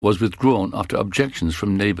was withdrawn after objections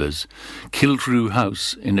from neighbours. Kiltrew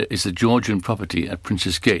House is a Georgian property at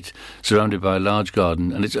Princes Gate, surrounded by a large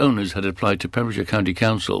garden, and its owners had applied to Pembrokeshire County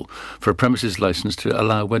Council for a premises licence to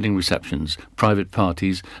allow wedding receptions, private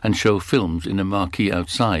parties and show films in a marquee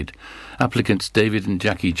outside. Applicants David and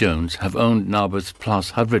Jackie Jones have owned Narberth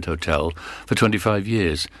Place Hyfryd Hotel for 25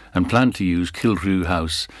 years and plan to use Kiltrew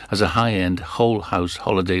House as a high-end whole-house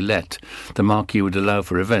holiday let. The marquee would allow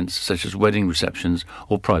for events such as wedding receptions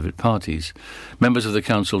or private parties. Members of the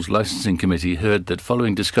Council's licensing committee heard that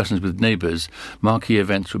following discussions with neighbours, marquee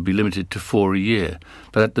events would be limited to 4 a year.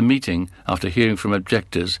 But at the meeting, after hearing from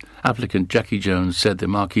objectors, applicant Jackie Jones said the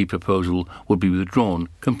marquee proposal would be withdrawn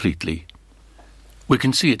completely. "We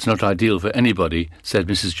can see it's not ideal for anybody," said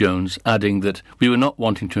Mrs. Jones, adding that we were not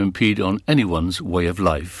wanting to impede on anyone's way of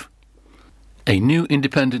life. A new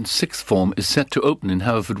independent sixth form is set to open in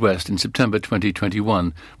Haverfordwest in September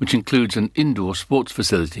 2021, which includes an indoor sports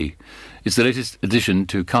facility. It's the latest addition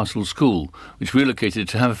to Castle School, which relocated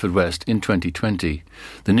to Haverfordwest in 2020.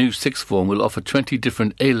 The new sixth form will offer 20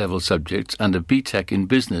 different A-level subjects and a BTEC in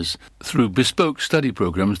business through bespoke study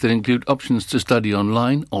programmes that include options to study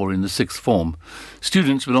online or in the sixth form.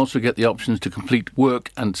 Students will also get the options to complete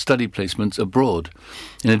work and study placements abroad.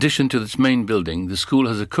 In addition to its main building, the school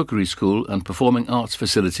has a cookery school and performing arts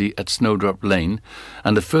facility at Snowdrop Lane,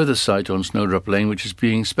 and a further site on Snowdrop Lane which is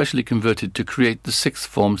being specially converted to create the sixth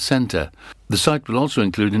form centre. The site will also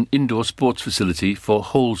include an indoor sports facility for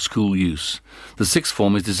whole school use. The sixth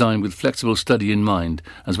form is designed with flexible study in mind,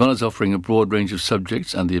 as well as offering a broad range of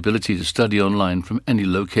subjects and the ability to study online from any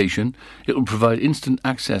location. It will provide instant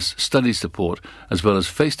access study support as well as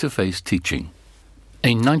face-to-face teaching.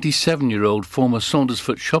 A 97-year-old former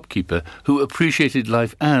Saundersfoot shopkeeper who appreciated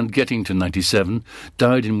life and getting to 97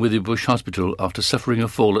 died in Withybush Hospital after suffering a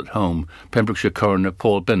fall at home, Pembrokeshire coroner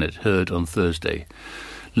Paul Bennett heard on Thursday.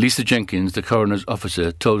 Lisa Jenkins, the coroner's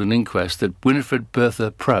officer, told an inquest that Winifred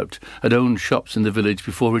Bertha Prout had owned shops in the village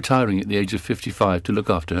before retiring at the age of 55 to look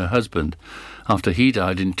after her husband. After he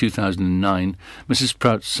died in 2009, Mrs.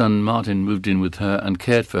 Prout's son Martin moved in with her and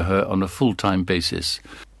cared for her on a full-time basis.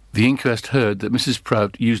 The inquest heard that Mrs.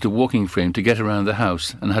 Prout used a walking frame to get around the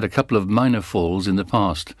house and had a couple of minor falls in the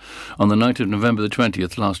past. On the night of November the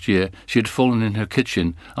 20th last year, she had fallen in her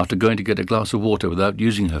kitchen after going to get a glass of water without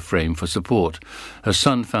using her frame for support. Her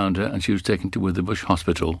son found her and she was taken to Withybush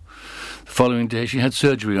Hospital. The following day she had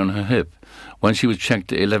surgery on her hip. When she was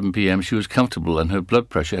checked at 11 p.m, she was comfortable and her blood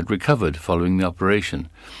pressure had recovered following the operation.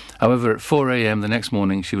 However, at 4 a.m. the next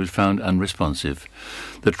morning she was found unresponsive.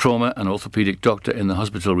 The trauma and orthopaedic doctor in the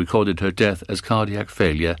hospital recorded her death as cardiac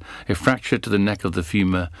failure, a fracture to the neck of the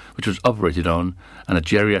femur, which was operated on, and a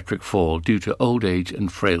geriatric fall due to old age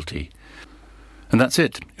and frailty. And that's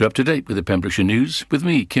it. You're up to date with the Pembrokeshire News with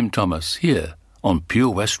me, Kim Thomas, here on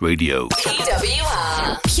Pure West Radio.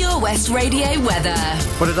 PWR, Pure West Radio weather.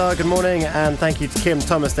 Well, good morning, and thank you to Kim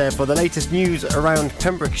Thomas there for the latest news around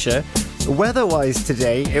Pembrokeshire. Weather-wise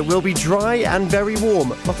today, it will be dry and very warm,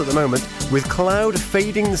 not at the moment, with cloud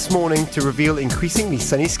fading this morning to reveal increasingly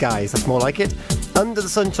sunny skies. That's more like it. Under the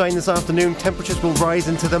sunshine this afternoon, temperatures will rise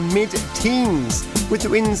into the mid-teens, with the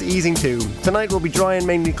winds easing too. Tonight will be dry and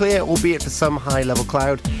mainly clear, albeit for some high-level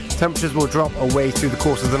cloud. Temperatures will drop away through the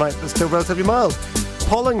course of the night, but still relatively mild.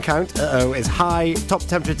 Pollen count, is high. Top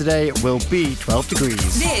temperature today will be 12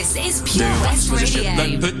 degrees. This is Pure West Radio. There was a ship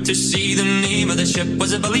that put to sea. The name of the ship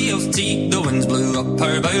was a Billy of Tea. The winds blew up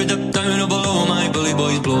her bow, up down below my bully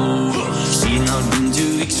boys blow. She'd not been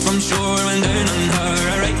 2 weeks from shore when down on her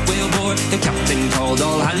a right whale bore. The captain called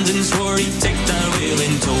all hands and swore he'd take that whale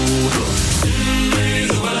in tow. Soon may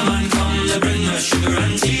the wellerman come to bring us sugar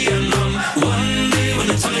and tea and rum. One day when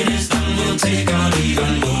the time is done, we'll take our leave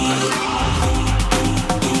and go.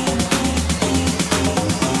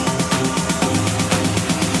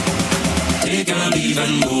 Take our leave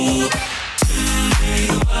and go. Someday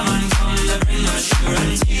the wellerman come to bring us sugar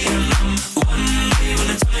and tea and rum. One day when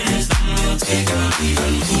the time is done, we'll take our leave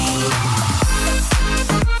and go.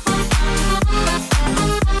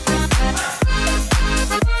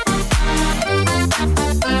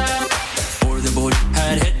 Before the boat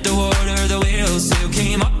had hit the water, the whale sail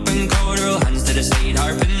came up and caught her. All hands to the side,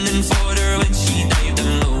 harping and fought her when she dived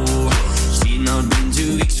down low. She'd not been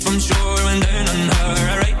 2 weeks from shore when down on her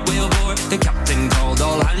a right whale bore. The captain called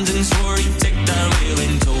all hands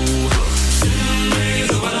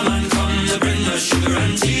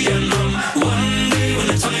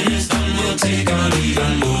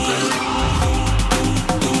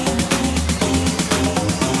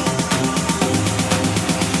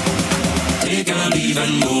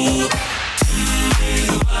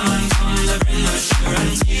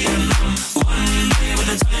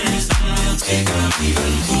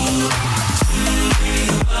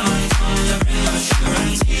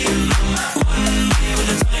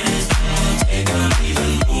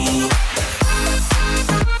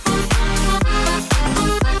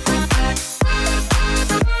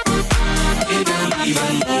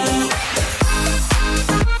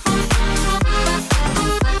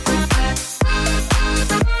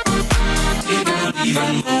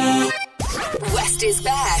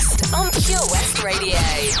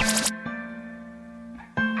Radio.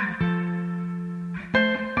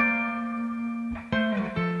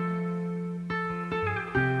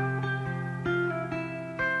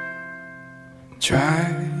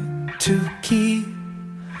 Try to keep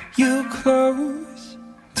you close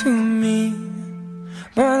to me,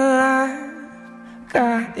 but life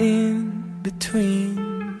got in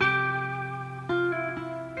between.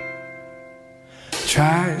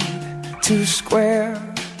 Tried to square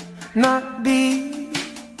not being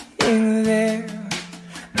there,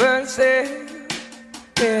 but said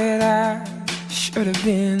that I should have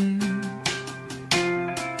been.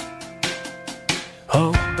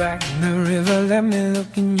 Hold back the river, let me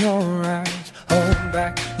look in your eyes. Hold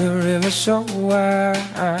back the river so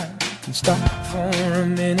I can stop for a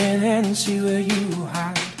minute and see where you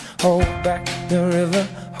hide. Hold back the river,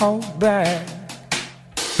 hold back.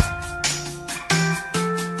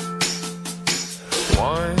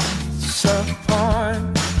 Once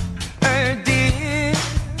upon a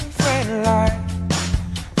different life,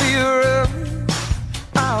 we rubbed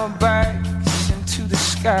our backs into the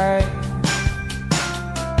sky.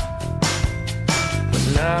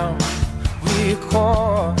 Now we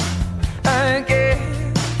caught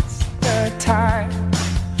against the tide.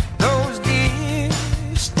 Those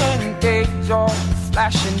distant days all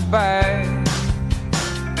flashing by.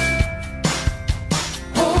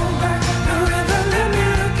 Hold back the river, let me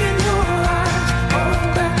look in your eyes. Hold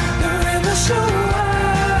back the river so I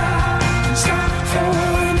can stop for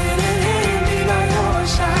a minute and be by your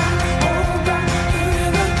side. Hold back the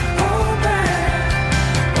river, hold back.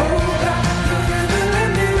 Hold back the river, let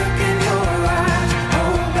me look in your eyes.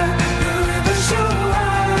 Hold back the river so I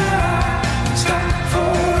can stop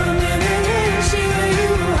for a minute and see where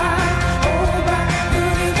you hide. Hold back the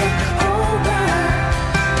river, hold back.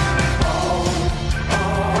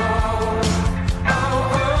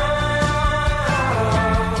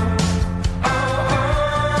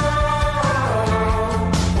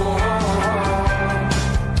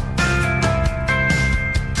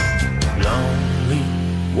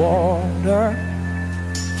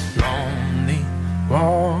 Lonely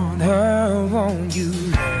water, won't you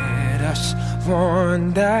let us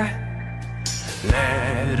wander?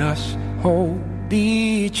 Let us hold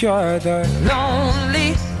each other.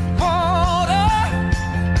 Lonely water,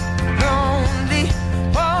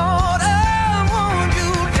 won't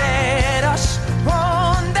you let us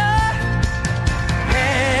wander?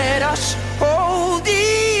 Let us hold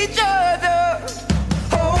each other.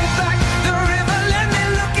 Hold back the river, let me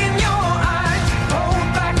look in your eyes. Hold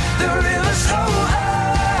back the river so I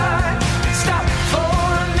can stop for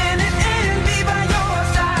a minute and be by your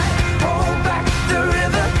side. Hold back the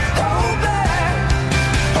river, hold back.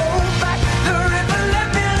 Hold back the river, let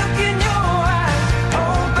me look in your eyes.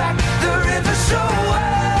 Hold back the river so I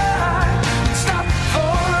can stop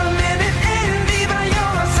for a minute and be by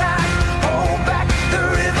your side. Hold back the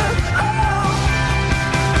river, oh.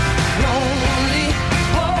 Lonely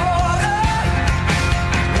water,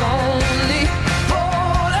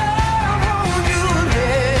 won't you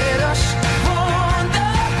let us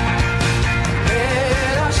wander? Let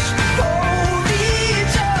us hold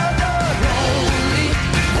each other. Lonely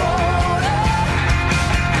water,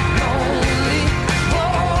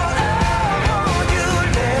 won't you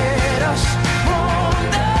let us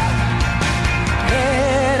wander?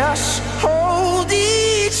 Let us hold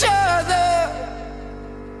each other.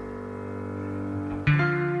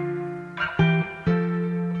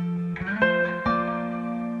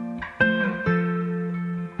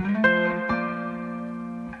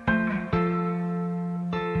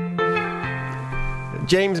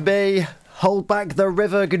 James Bay, Hold Back the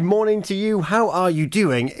River. Good morning to you. How are you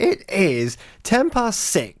doing? It is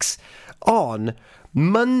 6:10 on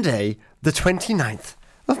Monday, the 29th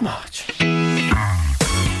of March.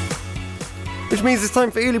 Which means it's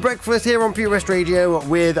time for early breakfast here on Pure West Radio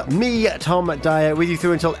with me, Tom Dyer, with you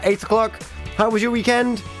through until 8 o'clock. How was your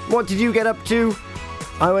weekend? What did you get up to?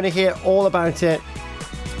 I want to hear all about it.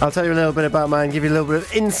 I'll tell you a little bit about mine, give you a little bit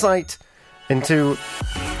of insight into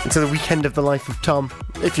the weekend of the life of Tom,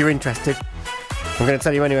 if you're interested. I'm going to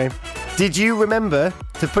tell you anyway. Did you remember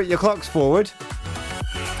to put your clocks forward?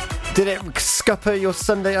 Did it scupper your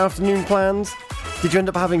Sunday afternoon plans? Did you end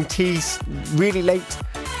up having tea really late?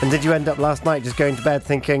 And did you end up last night just going to bed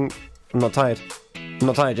thinking, I'm not tired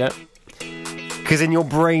yet? Because in your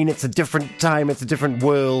brain it's a different time, it's a different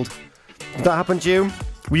world. Did that happen to you?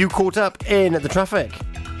 Were you caught up in the traffic?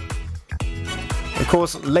 Of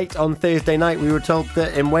course, late on Thursday night we were told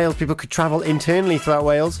that in Wales people could travel internally throughout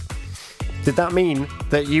Wales. Did that mean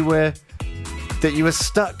that you were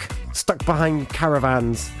stuck behind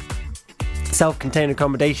caravans, self-contained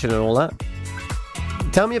accommodation and all that?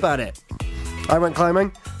 Tell me about it. I went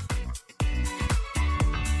climbing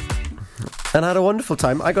and had a wonderful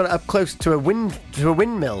time. I got up close to a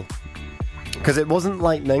windmill because it wasn't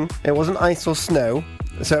lightning, it wasn't ice or snow,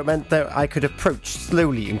 so it meant that I could approach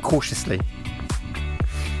slowly and cautiously.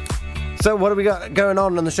 So what have we got going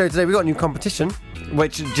on the show today? We've got a new competition,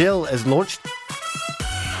 which Jill has launched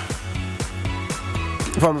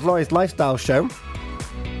from Laurie's Lifestyle Show.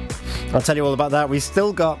 I'll tell you all about that. We've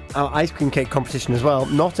still got our ice cream cake competition as well.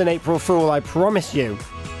 Not an April Fool, I promise you.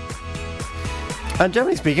 And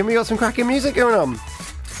generally speaking, we got some cracking music going on.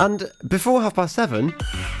 And before 7:30,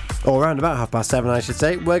 or around about 7:30 I should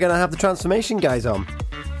say, we're going to have the Transformation guys on.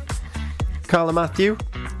 Carl and Matthew,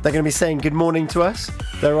 they're going to be saying good morning to us.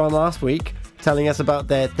 They were on last week, telling us about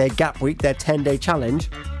their gap week, their 10-day challenge.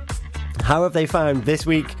 How have they found this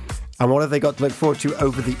week, and what have they got to look forward to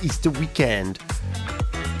over the Easter weekend?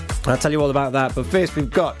 I'll tell you all about that, but first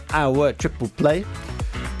we've got our triple play.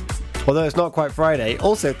 Although it's not quite Friday.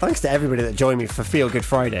 Also, thanks to everybody that joined me for Feel Good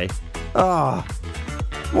Friday.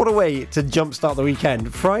 What a way to jumpstart the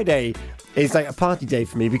weekend. Friday is like a party day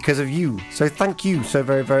for me because of you. So thank you so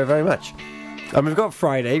very, very, very much. And we've got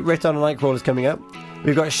Friday, Rit on and Nightcrawlers coming up.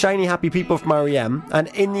 We've got Shiny Happy People from R.E.M. and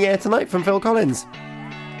In the Air Tonight from Phil Collins.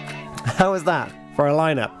 How is that for a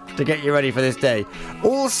lineup to get you ready for this day?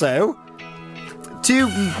 Also, two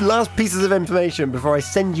last pieces of information before I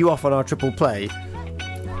send you off on our triple play.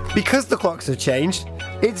 Because the clocks have changed,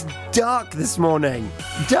 it's dark this morning.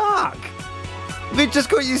 Dark! We just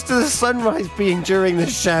got used to the sunrise being during the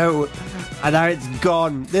show, and now it's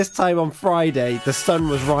gone. This time on Friday, the sun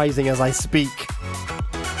was rising as I speak.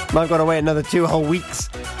 And I've got to wait another 2 whole weeks.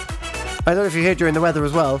 I don't know if you heard during the weather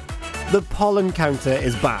as well, the pollen counter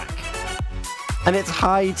is back. And it's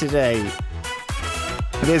high today.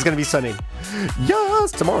 It is going to be sunny.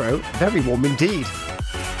 Yes, tomorrow, very warm indeed.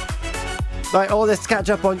 Right, all this to catch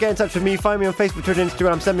up on. Get in touch with me. Find me on Facebook, Twitter,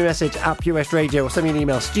 Instagram. Send me a message at Pure West Radio or send me an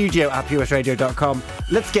email, studio@purewestradio.com.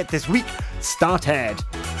 Let's get this week started.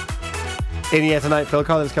 In the Air Tonight, Phil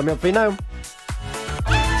Collins coming up for you now.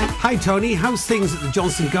 Hi Tony, how's things at the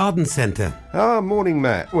Johnson Garden Centre? Morning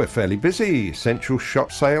Matt. We're fairly busy. Essential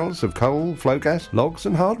shop sales of coal, flow gas, logs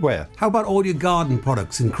and hardware. How about all your garden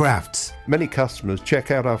products and crafts? Many customers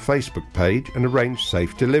check out our Facebook page and arrange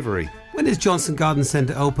safe delivery. When is Johnson Garden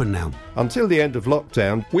Centre open now? Until the end of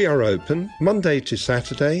lockdown, we are open Monday to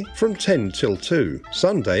Saturday from 10 till 2,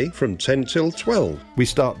 Sunday from 10 till 12. We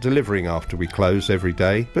start delivering after we close every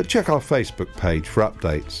day, but check our Facebook page for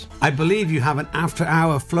updates. I believe you have an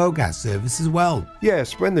after-hour flow gas service as well.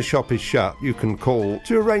 Yes, when the shop is shut, you can call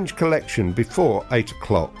to arrange collection before 8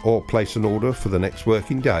 o'clock or place an order for the next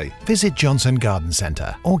working day. Visit Johnson Garden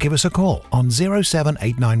Centre or give us a call on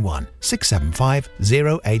 07891 675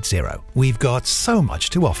 080. We've got so much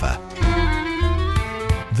to offer.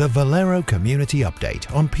 The Valero Community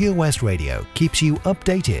Update on Pure West Radio keeps you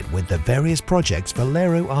updated with the various projects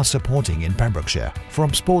Valero are supporting in Pembrokeshire,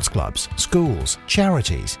 from sports clubs, schools,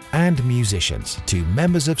 charities and musicians to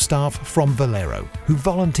members of staff from Valero who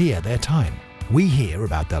volunteer their time. We hear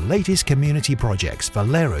about the latest community projects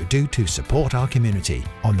Valero do to support our community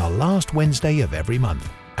on the last Wednesday of every month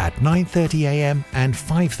at 9:30 a.m. and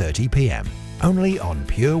 5:30 p.m. only on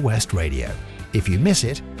Pure West Radio. If you miss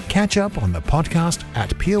it, catch up on the podcast at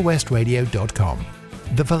purewestradio.com.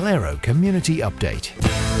 The Valero Community Update.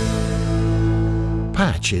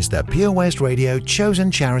 Patch is the Pure West Radio chosen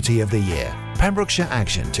charity of the year. Pembrokeshire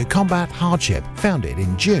Action to Combat Hardship, founded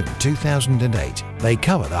in June 2008. They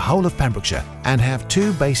cover the whole of Pembrokeshire and have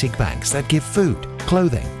 2 basic banks that give food,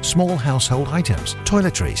 clothing, small household items,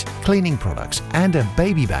 toiletries, cleaning products, and a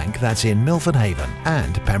baby bank that's in Milford Haven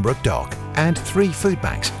and Pembroke Dock, and 3 food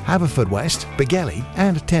banks, Haverfordwest, Begelly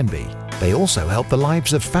and Tenby. They also help the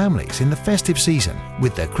lives of families in the festive season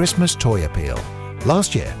with their Christmas toy appeal.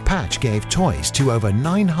 Last year, Patch gave toys to over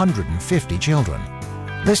 950 children.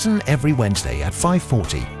 Listen every Wednesday at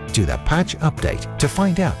 5:40 to the Patch Update to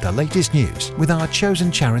find out the latest news with our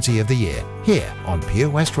chosen charity of the year here on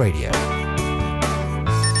Pure West Radio.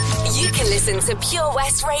 You can listen to Pure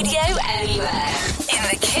West Radio anywhere. In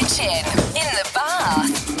the kitchen, in the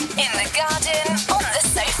bath, in the garden, on the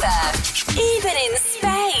sofa, even in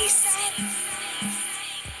space.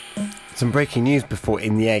 Some breaking news before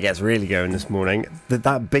In the Air gets really going this morning.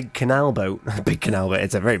 That big canal boat,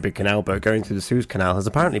 it's a very big canal boat going through the Suez Canal, has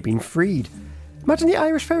apparently been freed. Imagine the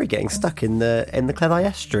Irish ferry getting stuck in the Cleddau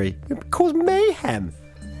estuary. It would cause mayhem.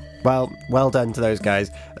 Well done to those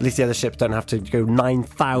guys. At least the other ships don't have to go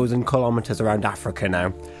 9,000 kilometres around Africa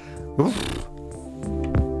now. Oof.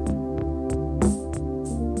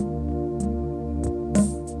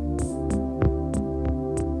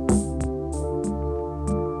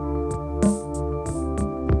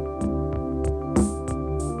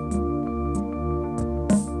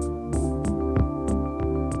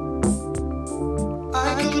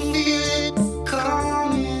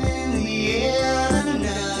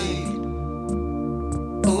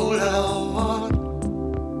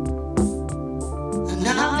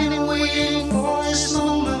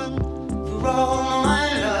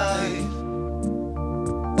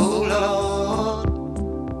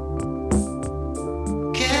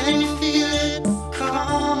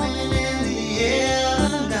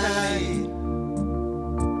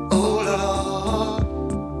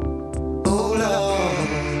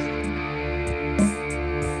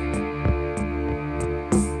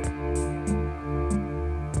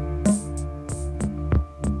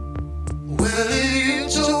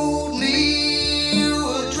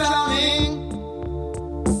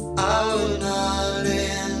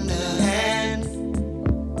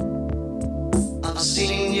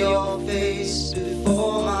 seen your face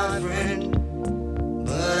before, my friend,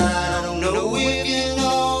 but I don't know if you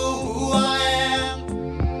know who I am.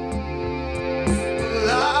 Well,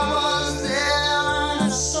 I was there and I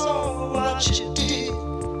saw what you did.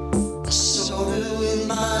 I saw it with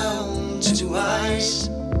my own two eyes,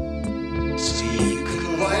 so you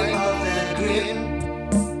could wipe off that grin.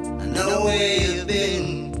 I know where you've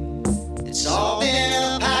been. It's all been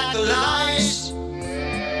a pack of lies.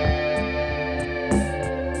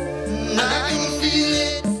 And I can feel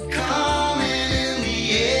it coming in the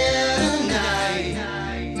air tonight.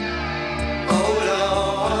 Oh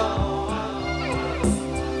Lord.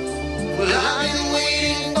 Well, I've been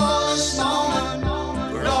waiting for this moment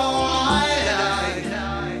for all my life.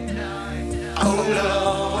 Oh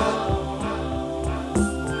Lord.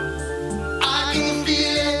 I can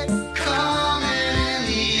feel it coming in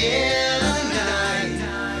the air tonight.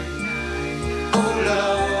 Oh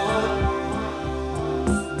Lord.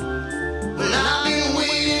 Well, I've been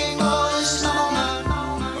waiting for this moment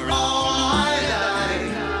for all my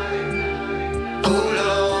life. Oh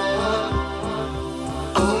Lord.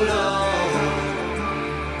 Oh Lord.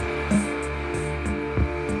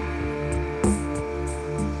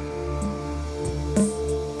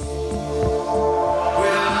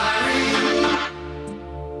 Well,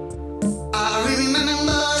 I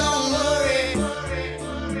remember, don't worry.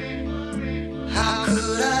 How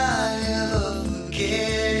could I ever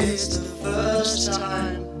forget? It's the first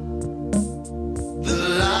time, the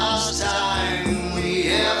last time we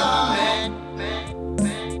ever met.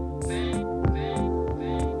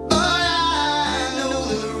 But I know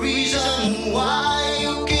the reason why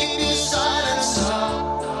you keep your silence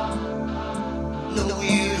up. No,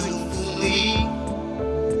 you don't fool me.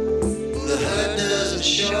 The hurt doesn't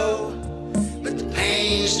show, but the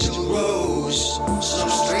pain still grows. Some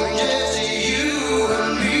strangers to you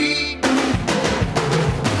and me.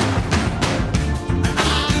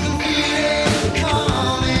 I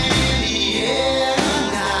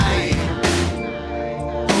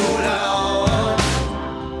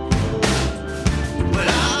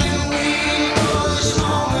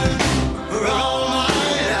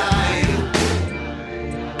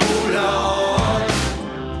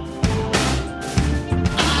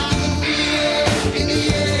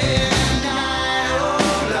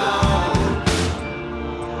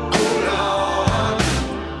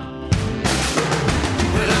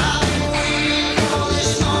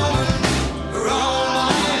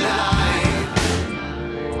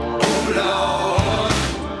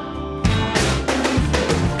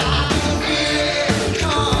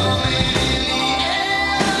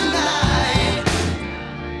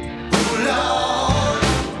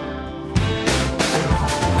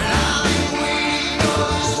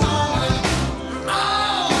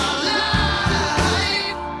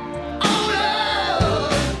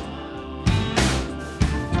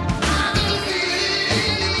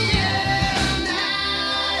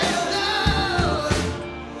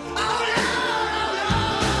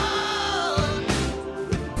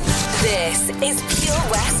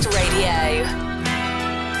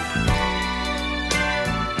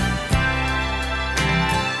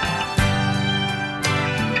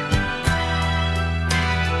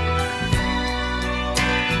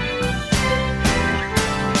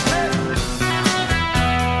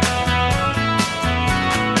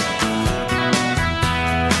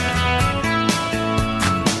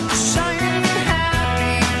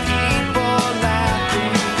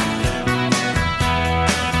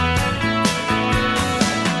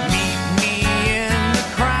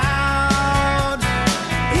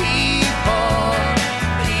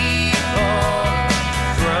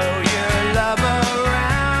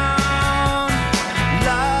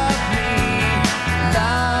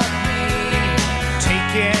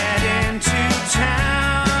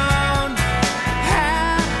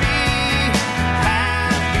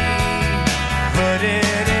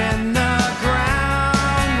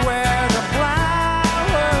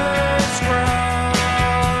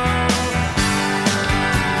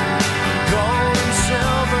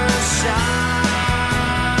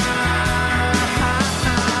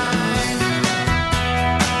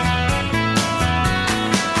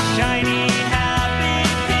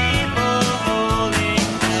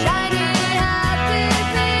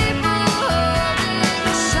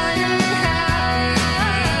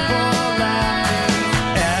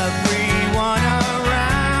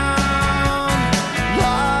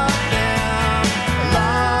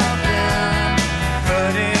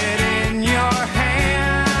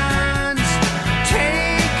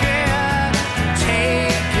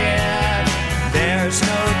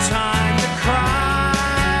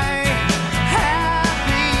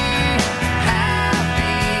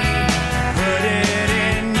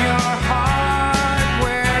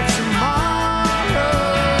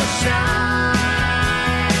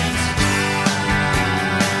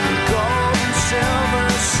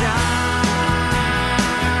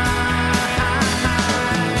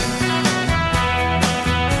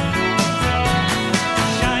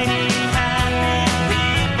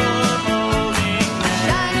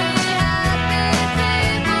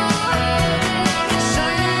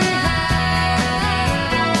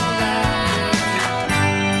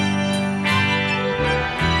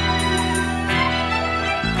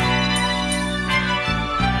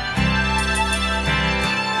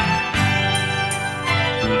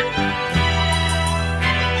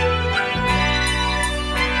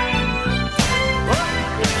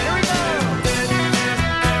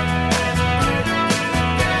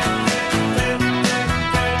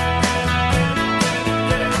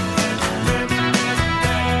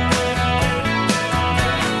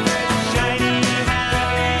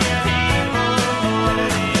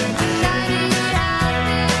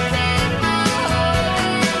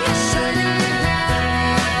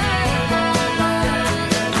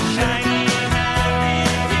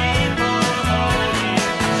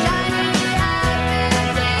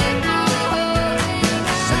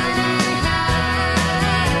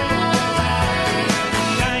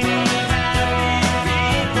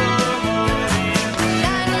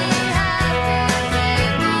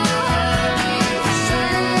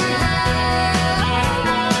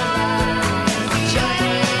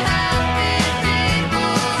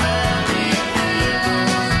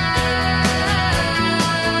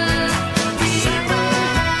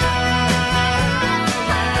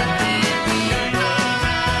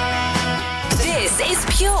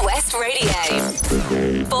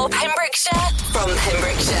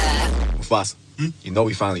Pembrokeshire. Boss, you know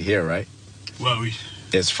we finally here, right? Well,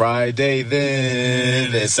 It's Friday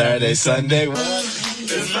then, it's Saturday, Sunday.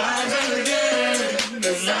 It's Friday again.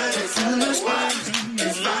 It's Friday, Sunday.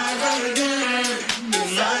 It's Friday again.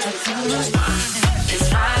 It's Friday, Sunday. It's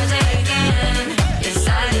Friday again. It's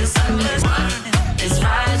Saturday, Sunday. It's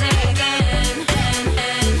Friday again.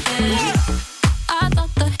 I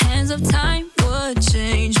thought the hands of time would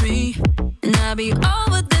change me, and I'd be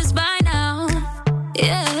over this by now.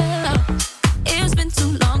 Yeah, it's been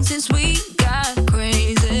too long since we got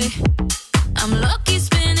crazy. I'm lucky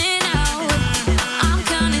spinning out. I'm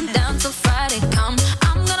counting down till Friday come.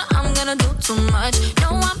 I'm gonna do too much. No,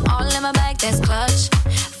 I'm all in my bag, that's clutch.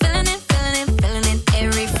 Feeling it.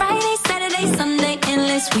 Every Friday, Saturday, Sunday,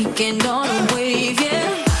 endless weekend on a wave,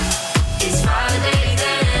 yeah. It's Friday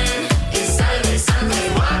then. It's Saturday, Sunday,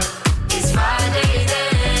 what? It's Friday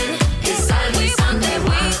then. It's Saturday, Sunday,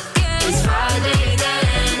 weekend. It's Friday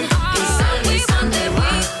then. It's Saturday, Sunday,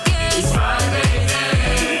 weekend. It's Friday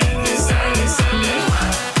then. It's Saturday, Sunday,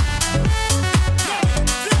 what?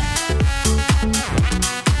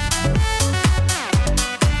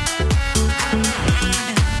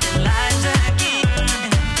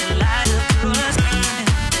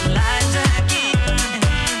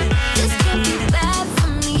 This could be bad for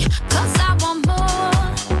me, 'cause I want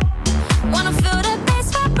more. Wanna feel the bass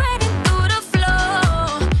vibrating through the floor.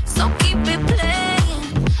 So keep it playing.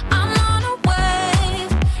 I'm on a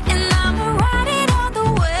wave, and I'ma ride it all the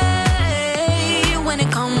way. When it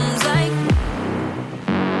comes like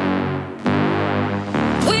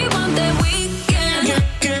we want that weekend.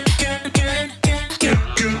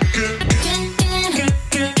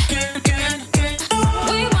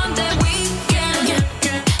 We want that weekend.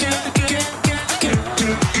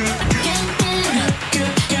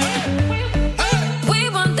 We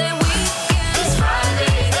want that weekend. It's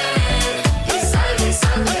Friday then. It's Saturday,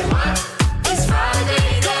 Sunday, what? It's Friday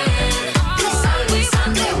then. It's Saturday,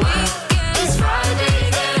 Sunday, weekend. It's Friday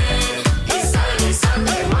then. It's Saturday,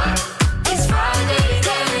 Sunday, what? It's Friday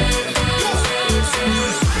then.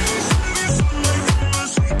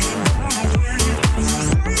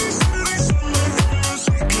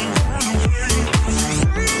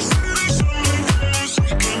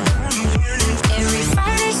 Every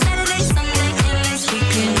Friday, Saturday, Sunday, endless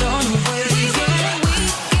weekend on the way.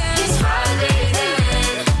 It's Friday then.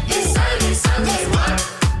 It's Saturday, Sunday, what?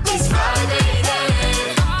 It's Friday then.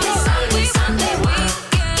 It's Saturday, Sunday,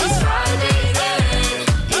 weekend. It's Friday then.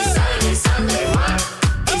 It's Saturday, Sunday, what?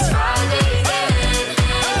 It's Friday then.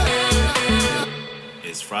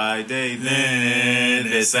 it's Friday then.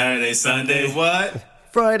 It's Saturday, Sunday, what?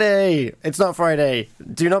 Friday! It's not Friday.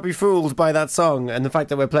 Do not be fooled by that song and the fact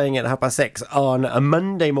that we're playing it at 6:30 on a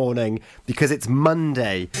Monday morning, because it's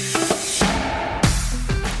Monday.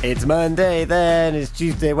 It's Monday then, it's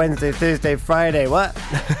Tuesday, Wednesday, Thursday, Friday, what?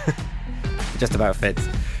 Just about fits.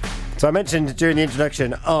 So I mentioned during the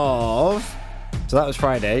introduction of... So that was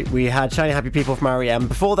Friday. We had Shiny Happy People from R.E.M.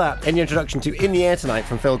 Before that, in the introduction to In the Air Tonight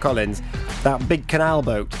from Phil Collins, that big canal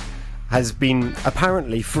boat has been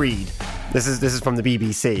apparently freed. This is from the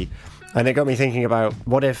BBC, and it got me thinking about,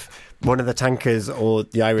 what if one of the tankers or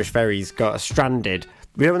the Irish ferries got stranded?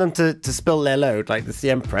 We don't want them to spill their load like the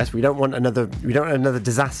Empress. We don't want another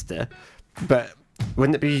disaster. But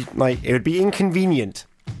wouldn't it be like, it would be inconvenient,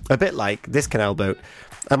 a bit like this canal boat.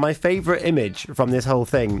 And my favourite image from this whole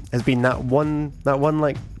thing has been that one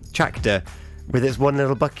like tractor with its one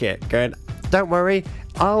little bucket going, "Don't worry,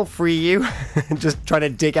 I'll free you," just trying to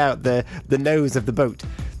dig out the nose of the boat.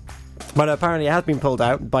 But apparently it has been pulled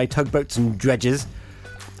out by tugboats and dredgers.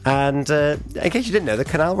 And in case you didn't know, the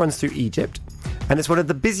canal runs through Egypt, and it's one of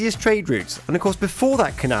the busiest trade routes. And of course, before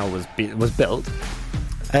that canal was built,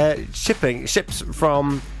 ships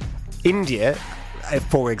from India,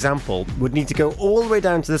 for example, would need to go all the way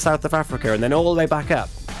down to the south of Africa and then all the way back up.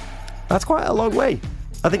 That's quite a long way.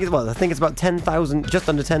 I think it's about 10,000, just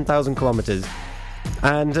under 10,000 kilometres.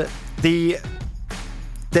 And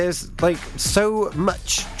there's like so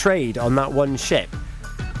much trade on that one ship.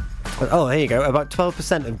 Oh, here you go. About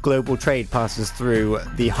 12% of global trade passes through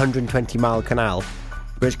the 120-mile canal,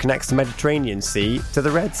 which connects the Mediterranean Sea to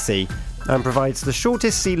the Red Sea and provides the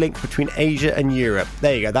shortest sea link between Asia and Europe.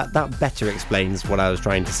 There you go. That better explains what I was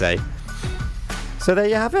trying to say. So there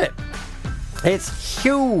you have it. It's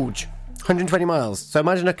huge. 120 miles. So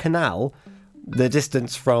imagine a canal, the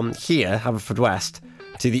distance from here, Haverfordwest,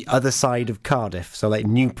 to the other side of Cardiff, so like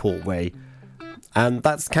Newport way. And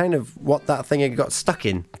that's kind of what that thing had got stuck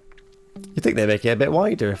in. You'd think they'd make it a bit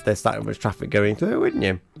wider if there's that much traffic going through, wouldn't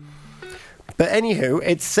you? But anywho,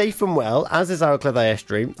 it's safe and well, as is Our Cleddau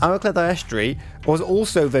Estuary. Our Cleddau Estuary was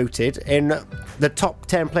also voted in the top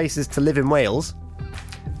 10 places to live in Wales,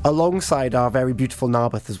 alongside our very beautiful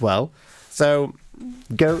Narberth as well. So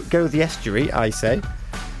go the estuary, I say.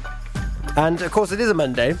 And of course it is a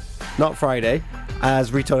Monday, not Friday,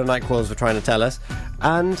 as Rito and Nightcrawlers were trying to tell us.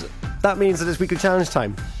 And that means that it's weekly challenge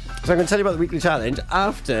time. So I'm going to tell you about the weekly challenge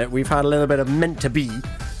after we've had a little bit of Meant to Be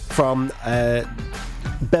from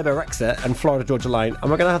Bebe Rexha and Florida Georgia Line.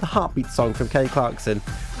 And we're going to have the Heartbeat song from Kelly Clarkson.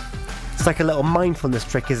 It's like a little mindfulness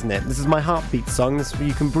trick, isn't it? This is my heartbeat song. This is where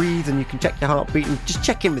you can breathe and you can check your heartbeat and just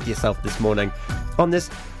check in with yourself this morning on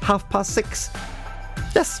this 6:30.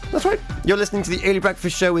 Yes, that's right. You're listening to the Early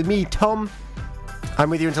Breakfast Show with me, Tom.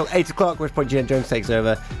 I'm with you until 8 o'clock, which point Gian Jones takes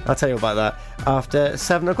over. I'll tell you about that after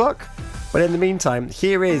 7 o'clock. But in the meantime,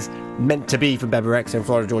 here is Meant to Be from Bebe Rexha and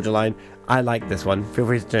Florida Georgia Line. I like this one. Feel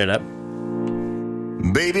free to turn it up.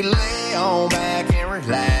 Baby, lay on back and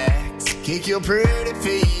relax. Kick your pretty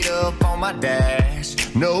feet up on my dash.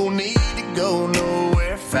 No need to go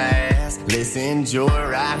nowhere fast. Let's enjoy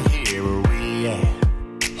right here where we at.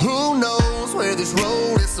 Who knows where this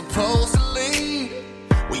road is supposed to lead?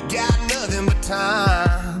 We got nothing but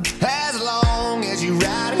time. As long as you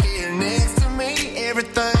right here next to me,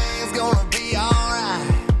 everything's gonna be alright.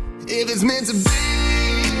 If it's meant to be,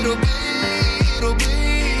 it'll be, it'll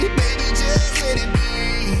be. Baby, just let it be.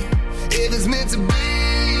 If it's meant to be,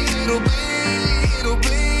 it'll be, it'll be.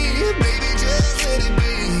 Baby, just let it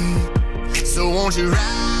be. So won't you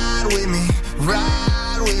ride with me,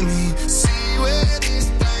 see where this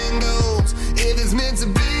thing goes. If it's meant to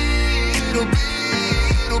be, it'll be,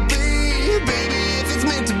 it'll be. Baby, if it's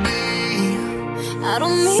meant to be. I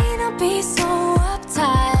don't mean to be so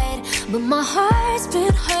uptight, but my heart's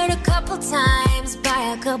been hurt a couple times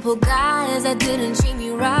by a couple guys that didn't treat me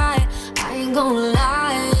right. I ain't gonna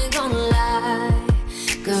lie,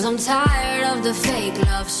 cause I'm tired of the fake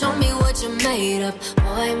love. Show me what you're made of,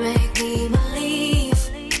 boy, make me believe.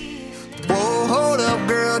 Whoa, hold up,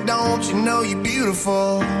 girl, don't you know you're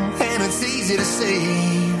beautiful? And it's easy to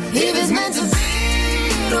see. If it's meant to be,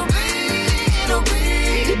 it'll be, it'll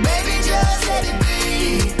be. Baby, just let it be.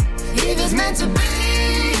 If it's meant to be,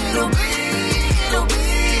 it'll be, it'll be.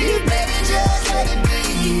 Baby, just let it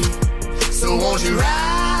be. So won't you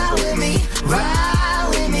ride with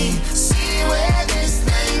me, see where this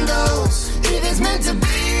thing goes. If it's meant to be,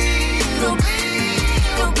 it'll be,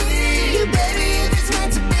 it'll be. Baby, if it's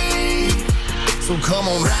meant to be. So come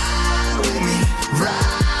on, ride with me,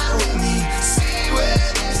 see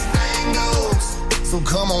where this thing goes. So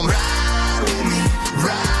come on, ride with me,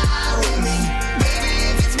 baby,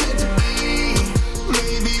 if it's meant to be.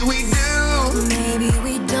 Maybe we do, maybe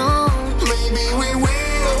we don't, maybe we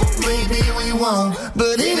will, maybe we won't.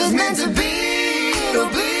 but if it's meant to be, it'll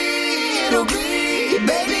be, it'll be.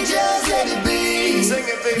 Baby, just let it be. Sing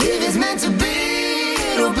it, baby. If it's meant to be,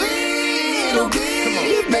 it'll be, it'll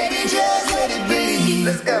be. Baby, just let it be.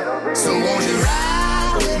 Let's go. So won't you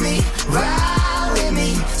ride with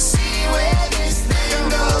me, see where this thing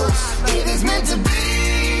goes. If it's meant to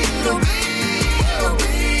be, it'll be, it'll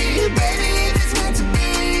be. Baby, if it's meant to be,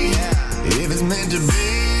 If it's meant to be,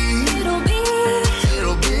 it'll be,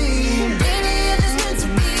 it'll be. baby, if it's meant to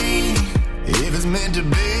be, If it's meant to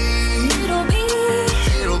be, it'll be,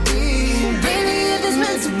 it'll be. baby, if it's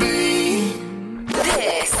meant to be.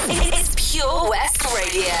 This is Pure West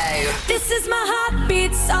Radio. This is my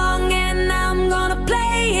heartbeat song and I'm gonna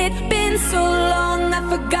play it. Been so long I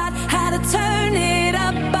forgot how to turn it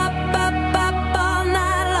up, up, up, up all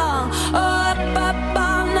night long. Oh, up, up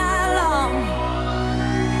all night long.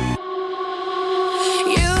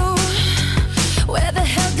 You, where the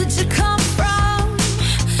hell did you come from?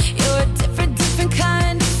 You're a different, different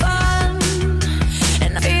kind of fun.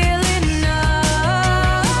 And I'm feeling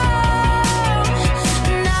numb.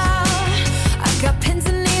 Now I got pins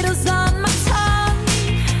and needles on my tongue,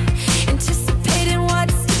 anticipating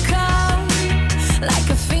what's to come. Like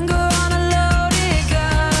a finger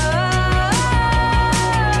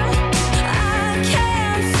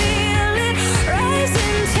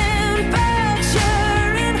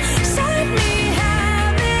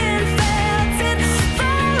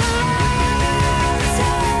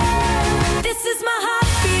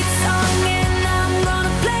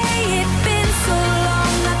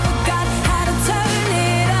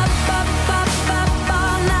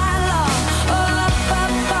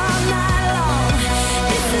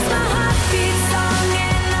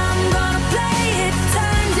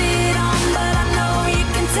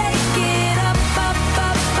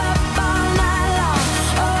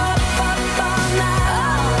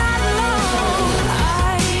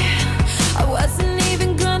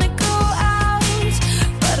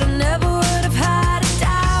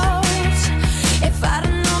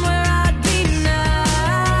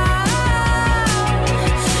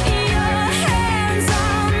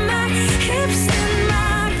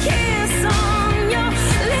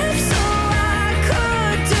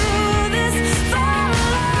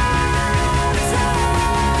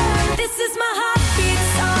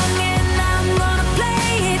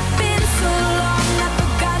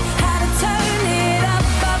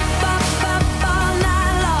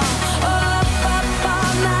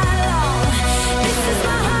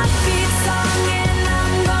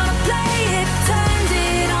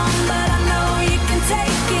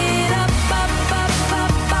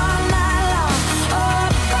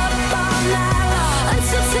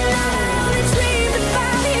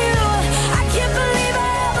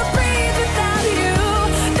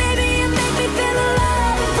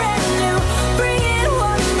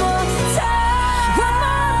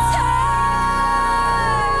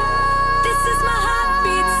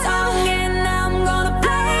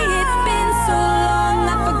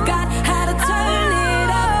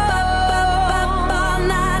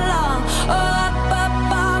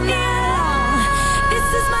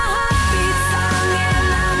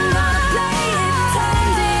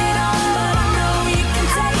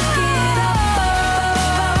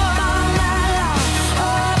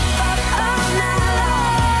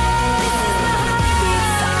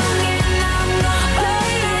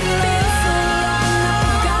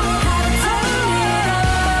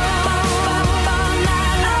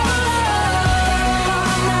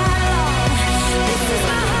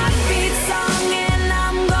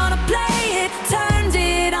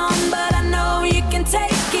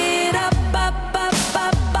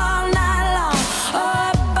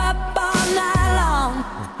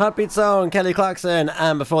Heartbeat Song, Kelly Clarkson,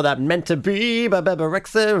 and before that, Meant to Be by Beba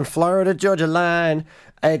Rexha and Florida Georgia Line.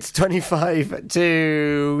 It's 25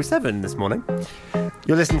 to 7 this morning.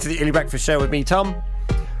 You're listening to the Early Breakfast Show with me, Tom.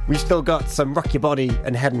 We've still got some Rock Your Body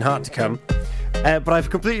and Head and Heart to come. But I've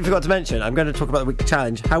completely forgot to mention, I'm going to talk about the weekly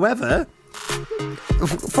challenge. However,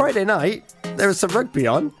 Friday night, there was some rugby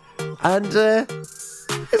on, and it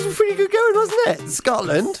was pretty good going, wasn't it?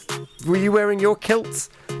 Scotland, were you wearing your kilts?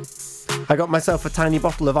 I got myself a tiny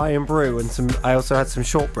bottle of Iron Brew, and I also had some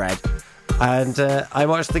shortbread. And I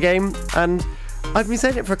watched the game, and I've been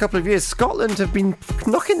saying it for a couple of years. Scotland have been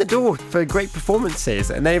knocking the door for great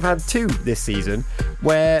performances, and they've had 2 this season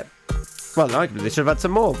where, well, arguably they should have had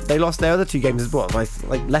some more. They lost their other 2 games as well, by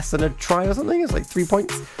like less than a try or something. It's like 3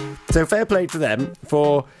 points. So fair play to them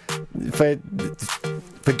for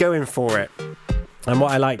going for it. And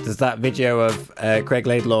what I liked is that video of Craig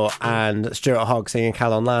Laidlaw and Stuart Hogg singing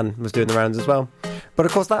Cal on Lan was doing the rounds as well. But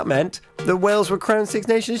of course that meant that Wales were crowned Six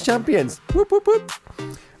Nations champions. Whoop, whoop, whoop.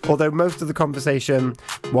 Although most of the conversation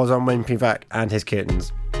was on Wayne Pivac and his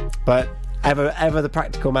curtains. But ever the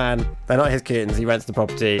practical man, they're not his curtains, he rents the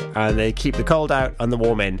property and they keep the cold out and the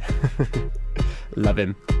warm in. Love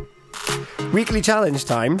him. Weekly challenge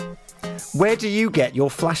time. Where do you get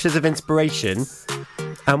your flashes of inspiration?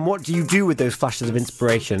 And what do you do with those flashes of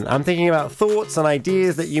inspiration? I'm thinking about thoughts and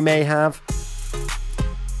ideas that you may have,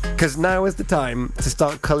 because now is the time to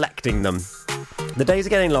start collecting them. The days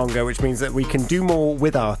are getting longer, which means that we can do more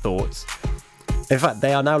with our thoughts. In fact,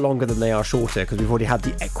 they are now longer than they are shorter, because we've already had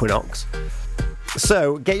the equinox.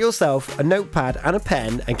 So get yourself a notepad and a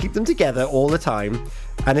pen and keep them together all the time.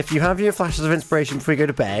 And if you have your flashes of inspiration before you go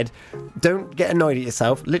to bed, don't get annoyed at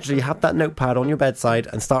yourself. Literally have that notepad on your bedside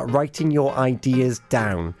and start writing your ideas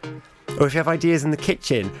down. Or if you have ideas in the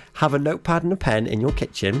kitchen, have a notepad and a pen in your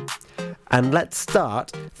kitchen. And let's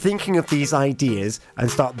start thinking of these ideas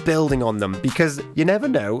and start building on them. Because you never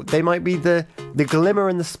know, they might be the glimmer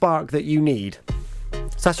and the spark that you need.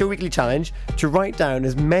 So that's your weekly challenge, to write down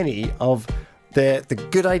as many of the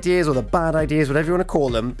good ideas or the bad ideas, whatever you want to call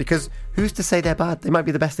them, because who's to say they're bad? They might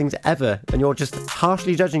be the best things ever, and you're just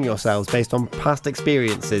harshly judging yourselves based on past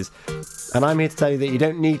experiences. And I'm here to tell you that you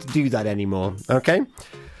don't need to do that anymore, okay?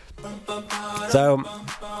 So,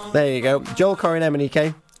 there you go. Joel Corey and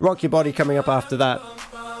MNEK. Rock Your Body coming up after that.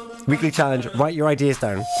 Weekly challenge, write your ideas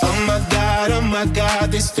down. Oh my God,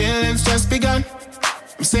 these feelings just begun.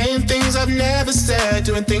 I'm saying things I've never said,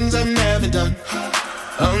 doing things I've never done.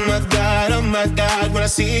 Oh my God, when I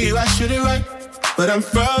see you I should it right. But I'm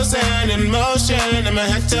frozen in motion and my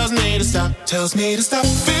head tells me to stop.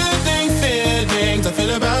 Feeling feelings I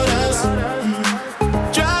feel about us.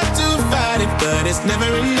 Try to fight it but it's never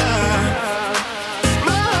enough.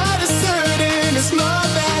 My heart is hurting, it's more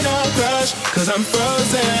than a crush. Cause I'm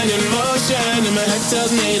frozen in motion and my head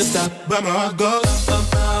tells me to stop. But my heart goes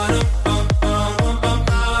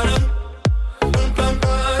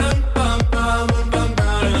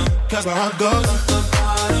cause my heart goes.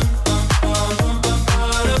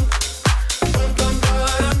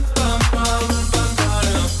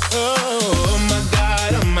 Oh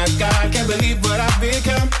my God, can't believe what I've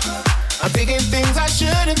become. I'm thinking things I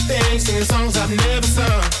shouldn't think, singing songs I've never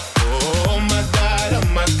sung. Oh my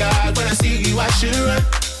God, when I see you I should run.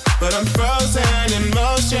 But I'm frozen in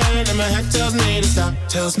motion and my head tells me to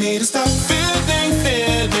stop. Feeling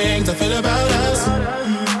feelings I feel about us.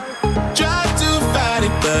 Try to fight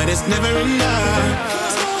it, but it's never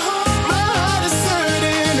enough. My heart is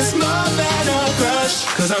hurting, it's more than a crush.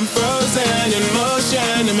 Cause I'm frozen in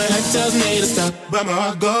motion and my head tells me to stop. But my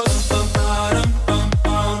heart goes.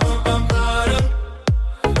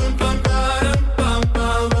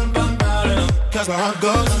 Cause my heart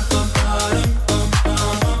goes.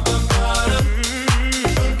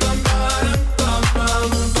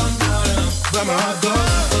 But my heart goes.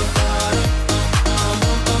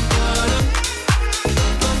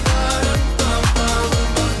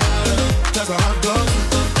 That's how it goes.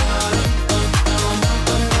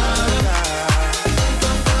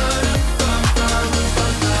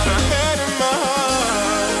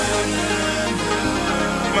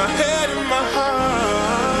 My head and my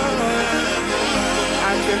heart,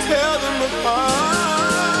 I can tell them apart.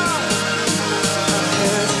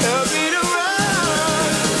 Can't help me to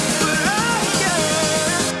run, but I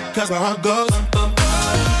can't. 'Cause my heart goes.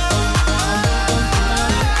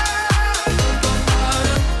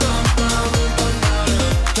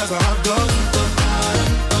 That's how it goes.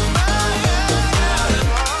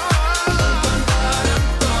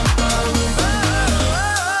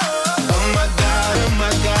 Oh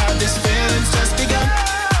my God, this feeling's just begun.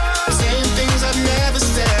 Saying things I've never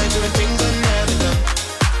said, doing things I've never done.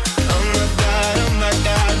 Oh my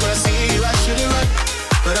God,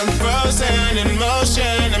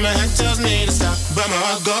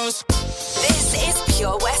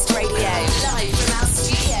 Pure West Radio, live from our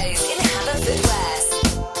studios in Haverfordwest.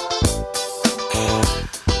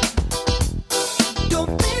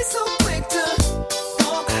 Don't be so quick to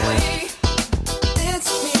walk away. It's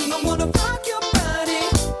me. I wanna rock your body.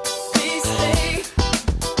 Please stay.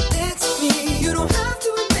 It's me. You don't have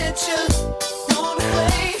to admit you want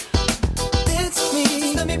away. It's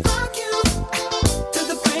me. Let me rock you to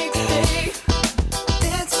the break of day.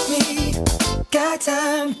 It's me. Got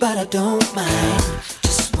time, but I don't mind.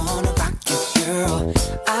 Just wanna rock you, girl.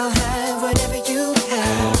 I'll have whatever you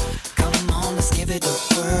have. Come on, let's give it a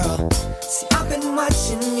whirl. See, I've been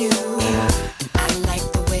watching you, and I like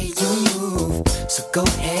the way you move. So go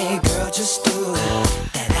ahead, girl, just do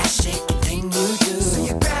that ass shaking thing you do. So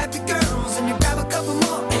you grab your girls and you grab a couple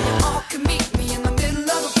more, and you all can meet me in the middle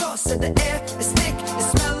of the floor. So the air is thick, it's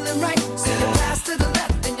smelling right. So you pass to the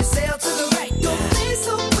left and you sail to the right. Don't be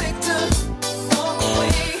so quick to walk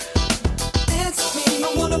away. It's me. I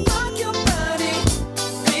wanna rock your body.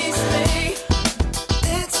 Please stay.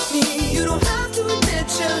 It's me. You don't have to admit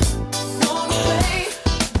you want away.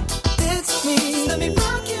 It's me. Let me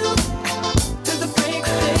rock you to the break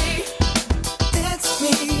of day. It's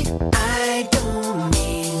me. I don't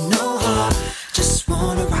need no heart. Just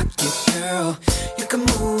wanna rock you, girl. You can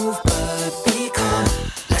move, but be calm.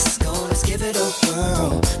 Let's go, let's give it a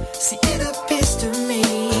whirl. See, it appears to me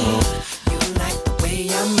you like the way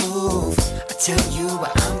I move. I tell you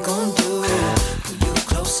what I'm gonna do. Pull you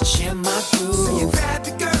close and share my groove. So you grab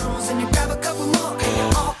your girls and you grab a couple more, and you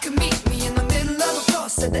all can meet me in the middle of the floor.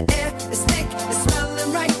 So the air is thick, it's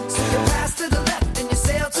smelling right. So you pass to the left and you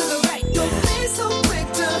sail to the right. Don't be so quick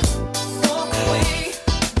to walk away.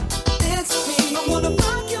 It's me. I wanna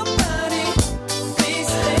rock your body. Please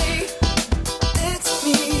stay. It's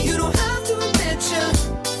me. You don't have to admit you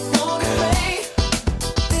want away.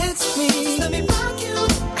 It's me. Let me rock you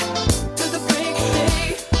to the break of day.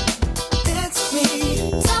 It's me.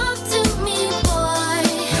 Talk to me, boy.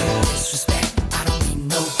 Disrespect, I don't mean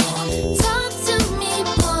no harm. Talk to me,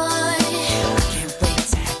 boy. I can't wait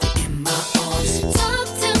to have you in my arms. Talk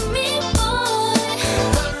to me, boy.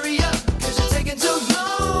 Hurry up, 'cause you're taking too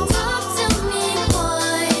long. Talk to me,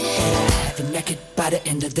 boy. Have you naked by the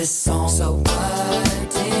end of this song. So what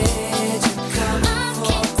did you come I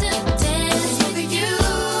came to dance with you.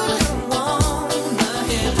 wanna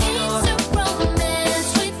hear It's a romance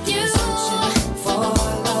with you. for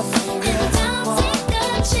love for real? Don't take a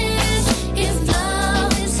chance if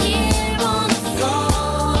love is here on the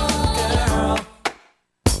floor.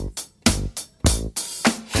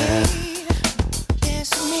 Hey,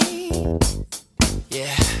 it's me.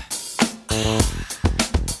 Yeah.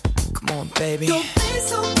 Come on, baby. Don't be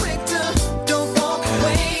so quick to don't walk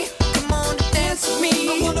away. Come on, dance with me.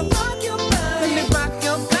 I wanna rock your body. Let me rock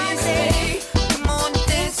your body. Come on,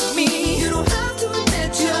 dance with me. You don't have to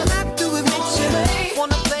admit you.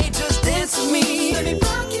 Wanna play, just dance with me. Let me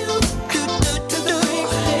rock you. Do day.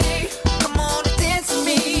 Come on, dance with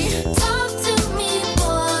me. Talk to me,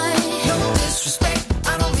 boy. No disrespect,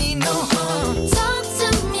 I don't mean no harm. Talk to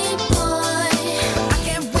me, boy. I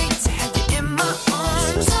can't wait to have you in my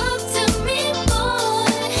arms. Talk to me,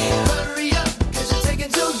 boy. Hurry up, 'cause you're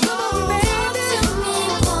taking too long. Talk to me,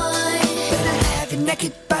 boy. Better have you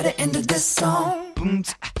naked by the end of this song. Don't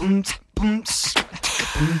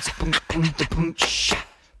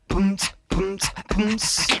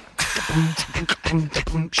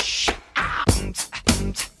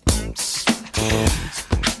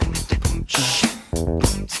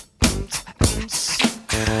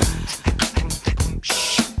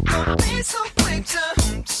be so quick to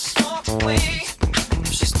walk away. I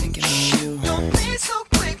was just thinking of you. Don't be so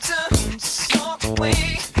quick to walk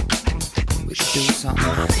away. We should do something.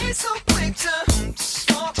 Don't be so quick to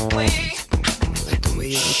walk away. I like the way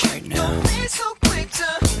you look right now. Don't be so quick to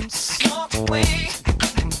walk away.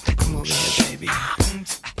 Come over here, baby.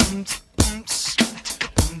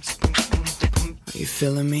 Are you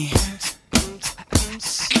feeling me?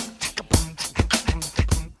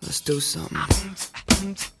 Let's do something.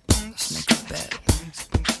 Let's make a bet.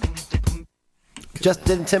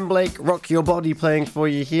 Justin Timberlake, Rock Your Body, playing for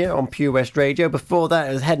you here on Pure West Radio. Before that,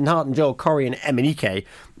 it was Head and Heart and Joel Corey and Emanike.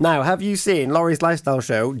 Now, have you seen Laurie's Lifestyle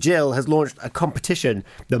Show? Jill has launched a competition,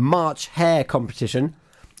 the March Hair Competition.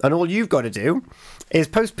 And all you've got to do is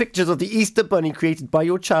post pictures of the Easter bunny created by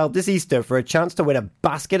your child this Easter for a chance to win a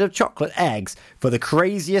basket of chocolate eggs for the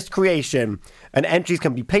craziest creation. And entries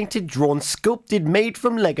can be painted, drawn, sculpted, made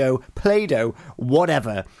from Lego, Play-Doh,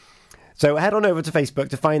 whatever. So head on over to Facebook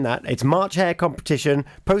to find that. It's March Hare Competition.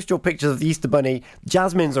 Post your pictures of the Easter Bunny.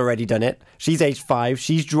 Jasmine's already done it. She's aged 5.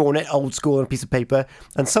 She's drawn it old school on a piece of paper.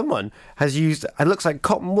 And someone has used, it looks like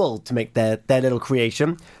cotton wool to make their little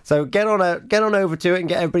creation. So get on over to it and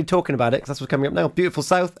get everybody talking about it, because that's what's coming up now. Beautiful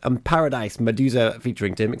South and Paradise. Medusa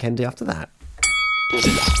featuring Tim McKendy after that.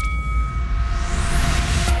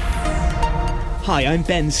 Hi, I'm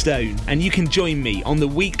Ben Stone, and you can join me on the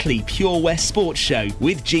weekly Pure West Sports Show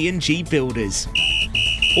with G&G Builders.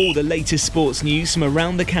 All the latest sports news from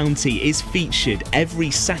around the county is featured every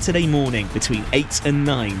Saturday morning between 8 and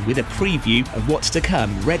 9 with a preview of what's to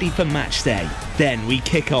come ready for match day. Then we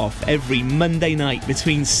kick off every Monday night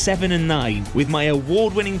between 7 and 9 with my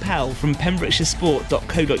award-winning pal from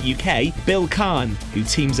PembrokeshireSport.co.uk, Bill Kahn, who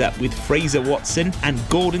teams up with Fraser Watson and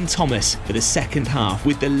Gordon Thomas for the second half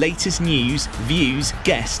with the latest news, views,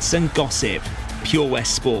 guests and gossip. Pure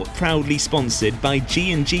West Sport, proudly sponsored by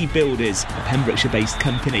G&G Builders, a Pembrokeshire-based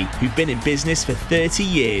company who've been in business for 30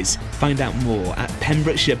 years. Find out more at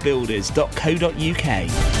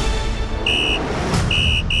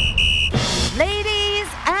pembrokeshirebuilders.co.uk. Ladies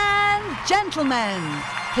and gentlemen,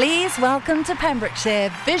 please welcome to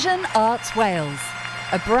Pembrokeshire Vision Arts Wales,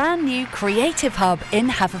 a brand new creative hub in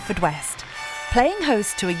Haverfordwest. Playing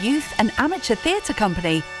host to a youth and amateur theatre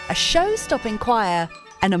company, a show-stopping choir,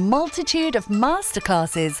 and a multitude of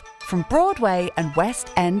masterclasses from Broadway and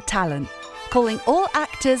West End talent, calling all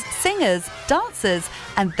actors, singers, dancers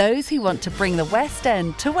and those who want to bring the West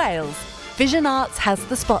End to Wales. Vision Arts has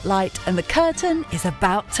the spotlight and the curtain is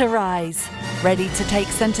about to rise. Ready to take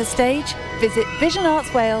centre stage? Visit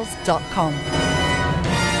visionartswales.com.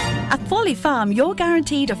 At Folly Farm, you're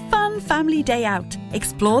guaranteed a fun family day out.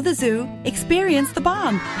 Explore the zoo, experience the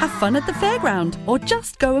barn, have fun at the fairground, or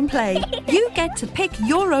just go and play. You get to pick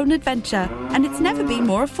your own adventure, and it's never been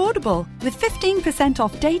more affordable. With 15%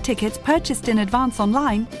 off day tickets purchased in advance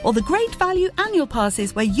online, or the great value annual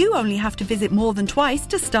passes where you only have to visit more than twice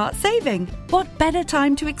to start saving. What better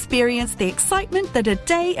time to experience the excitement that a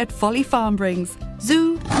day at Folly Farm brings?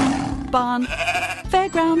 Zoo, barn,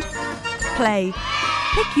 fairground, play.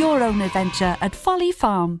 Pick your own adventure at Folly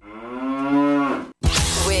Farm.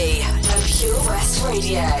 We are Pure West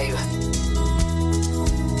Radio.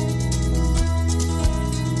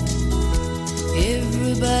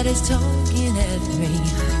 Everybody's talking at me.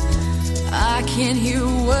 I can't hear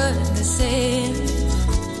a word they're saying.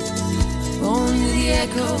 Only the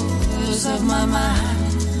echoes of my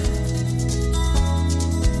mind.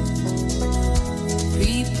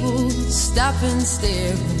 People stop and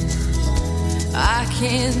stare. I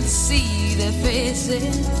can't see their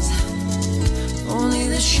faces, only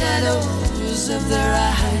the shadows of their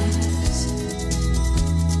eyes.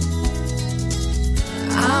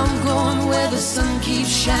 I'm going where the sun keeps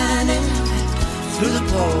shining through the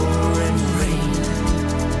pouring rain.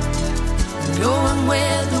 Going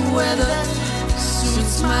where the weather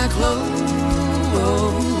suits my clothes.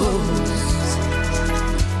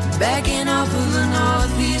 Backing off of the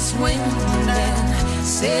northeast wind and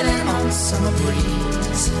sailing on summer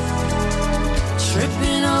breeze,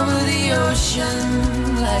 tripping over the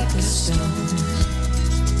ocean like a stone.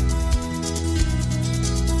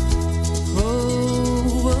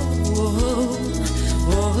 Oh, oh, oh,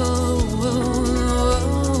 oh, oh,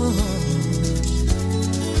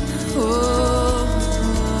 oh.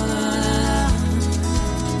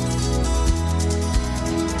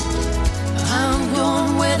 I'm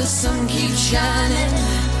going where the sun keeps shining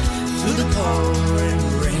through the pouring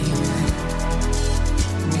rain.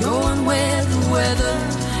 Going where the weather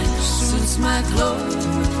suits my clothes.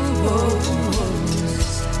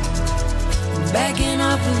 Backing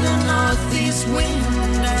up in the northeast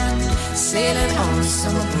wind and sailing on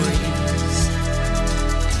summer breeze,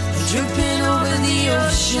 dripping over the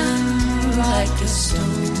ocean like a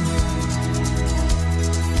stone.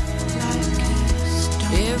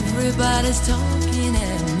 Everybody's talking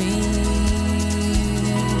at me.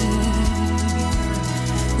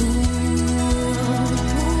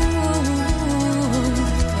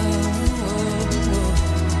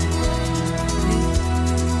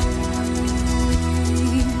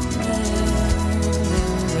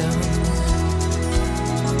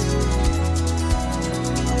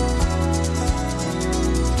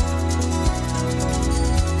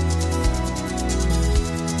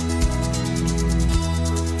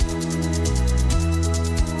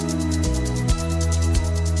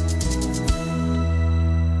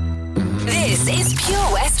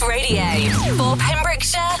 Radio for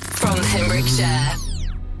Pembrokeshire, from Pembrokeshire.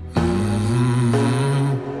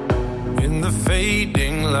 In the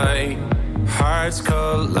fading light, high hearts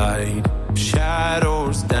collide.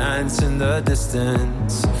 Shadows dance in the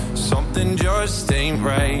distance. Something just ain't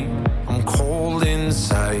right. I'm cold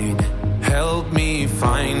inside. Help me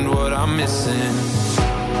find what I'm missing.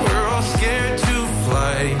 We're all scared to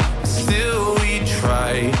fly, still we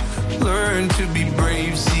try. Learn to be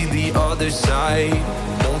brave, see the other side.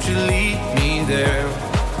 Won't you lead me there?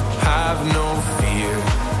 Have no fear.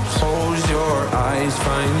 Close your eyes,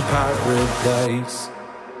 find paradise.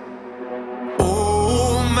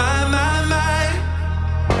 Oh my, my, my.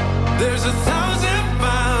 There's 1,000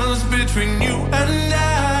 miles between you and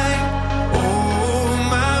I. Oh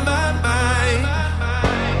my, my, my.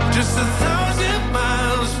 Just 1,000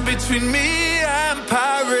 miles between me and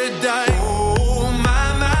paradise. Oh my,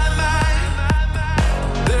 my, my.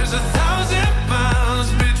 There's 1,000 miles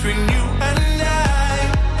between you and I.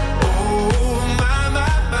 Oh my,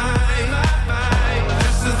 my, my.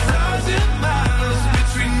 Just 1,000 miles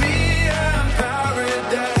between me and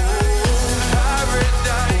paradise.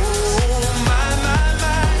 Paradise. Oh my, my,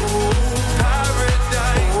 my.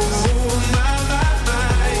 Paradise. Oh my, my, my.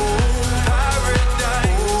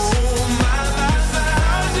 Paradise. Oh my, my, my.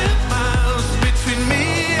 1,000 miles between me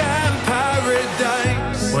and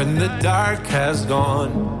paradise. When the dark has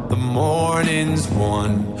gone, the morning's won.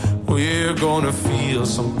 We're gonna feel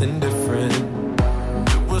something different.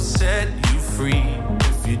 It will set you free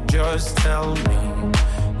if you just tell me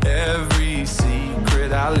every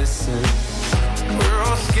secret. I listen. We're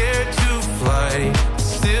all scared to fly,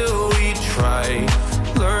 still we try.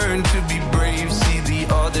 Learn to be brave, see the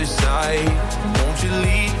other side. Won't you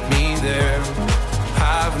lead me there?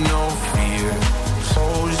 Have no fear.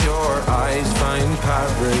 Close your eyes, find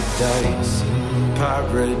paradise.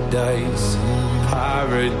 Paradise,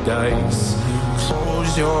 paradise.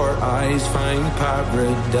 Close your eyes, find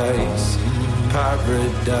paradise.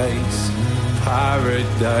 Paradise,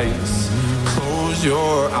 paradise. Close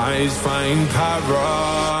your eyes, find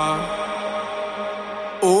para.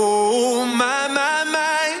 Oh my, my,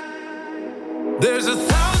 my. There's 1,000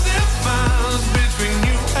 miles between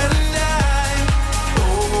you and I. Oh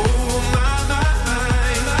my, my, my.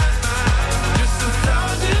 Just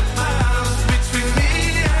 1,000 miles between me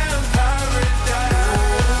and paradise.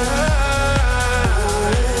 Oh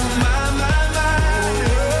my, my, my.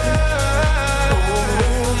 Oh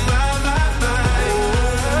my, my, my.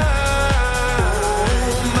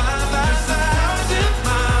 Oh my, my, 1,000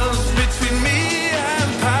 miles between me and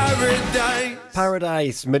paradise.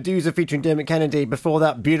 Paradise, Medusa featuring Dermot Kennedy. Before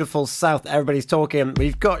that, Beautiful South, Everybody's Talking.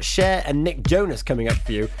 We've got Cher and Nick Jonas coming up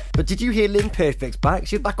for you. But did you hear Lynn Perfect's back?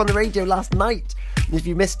 She was back on the radio last night. And if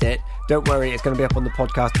you missed it, don't worry, it's going to be up on the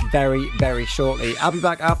podcast very, very shortly. I'll be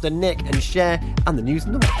back after Nick and Cher and the news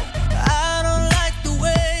and the weather. I don't like the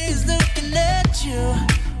way he's looking at you.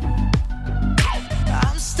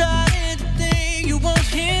 I'm starting to think you want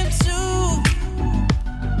him too.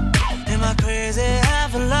 Am I crazy?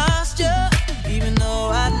 Have I lost you? Even though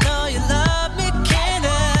I know you love me, can't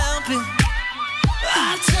help it.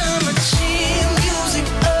 I turn my chin music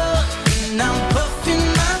up and I'm puffing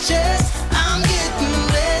my chest. I'm getting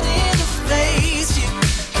ready to face you.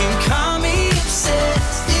 Can call me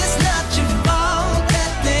obsessed. It's not your fault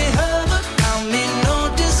that they hurt, but I mean no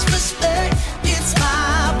disrespect. It's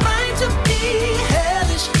my right to be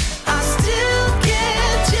hellish. I still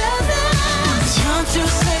get jealous. You're too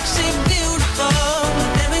sexy, beautiful.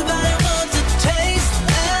 Everybody wants a taste.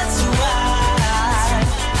 That's why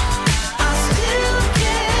I still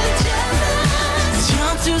get jealous.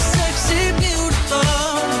 You're too sexy, beautiful.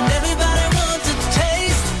 Everybody wants a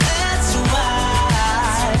taste. That's why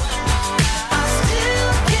I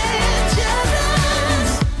still get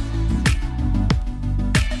jealous.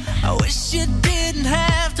 I wish you didn't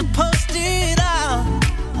have to post it out.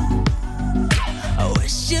 I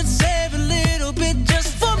wish you'd save a little bit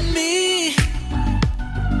just for me.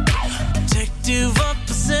 Protective or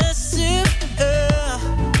possessive,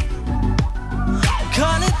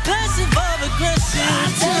 call it passive or aggressive. I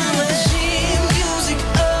turn the music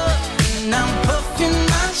up and I'm puffing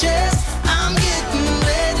my chest. I'm getting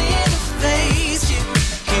ready to face you.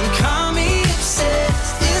 Can call me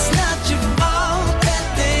obsessed. It's not your fault that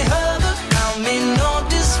they hurt, but I mean no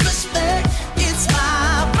disrespect. It's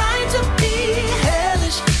my right to be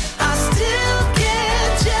hellish. I still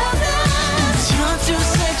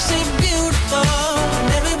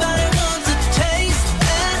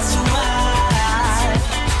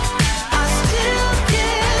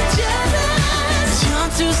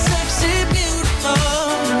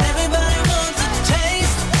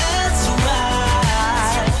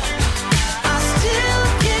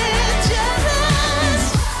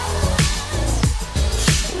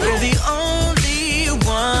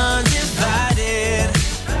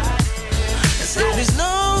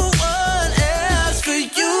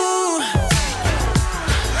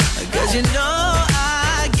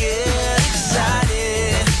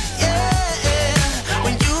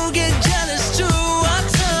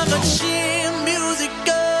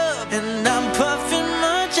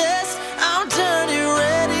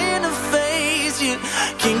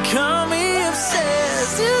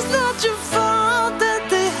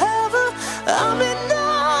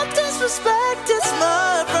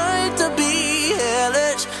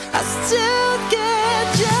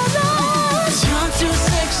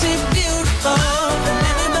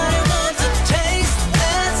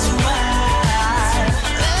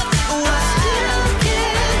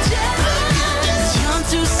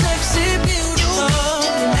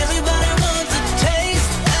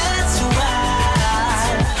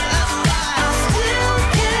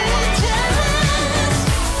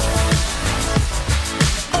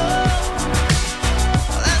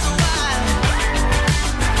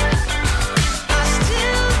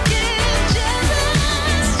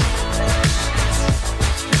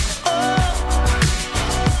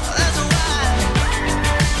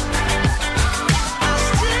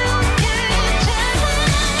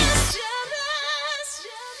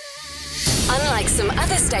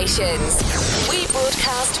stations. We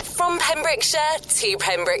broadcast from Pembrokeshire to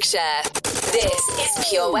Pembrokeshire. This is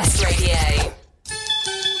Pure West Radio.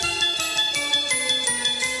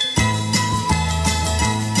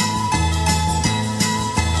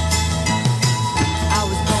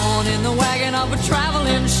 In the wagon of a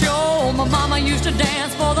traveling show, my mama used to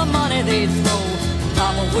dance for the money they'd throw.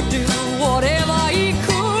 Papa would do whatever he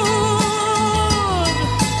could,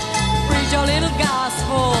 preach a little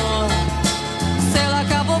gospel, sell a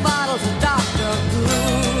couple bottles of Dr.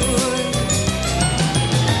 Good.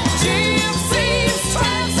 Gypsies,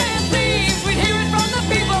 tramps and thieves, we'd hear it from the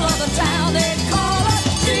people of the town. They'd call us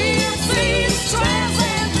gypsies, tramps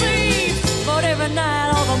and thieves. But every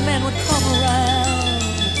night all the men would come around,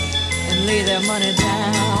 lay their money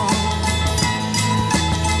down.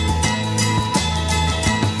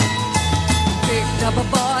 Picked up a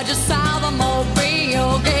boy just south of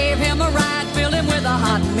Mobile, gave him a ride, filled him with a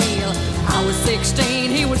hot meal. I was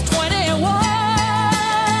 16, he was 21.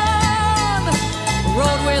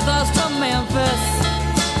 Rode with us to Memphis,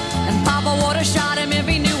 and Papa would have shot him if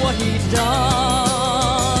he knew what he'd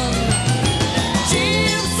done.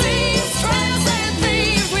 Gypsies, tramps and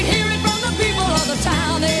thieves, we'd hear it from the people of the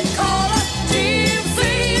town. They'd call us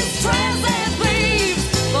gypsies, tramps and thieves.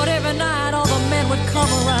 But every night all the men would come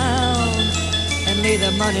around and lay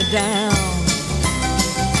their money down.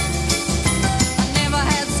 I never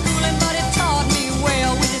had schooling, but it taught me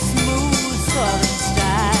well with its smooth southern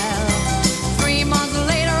style. 3 months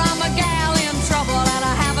later I'm a gal in trouble, and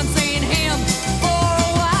I haven't seen him for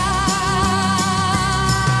a while.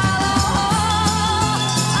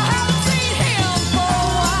 Oh, I haven't seen him for a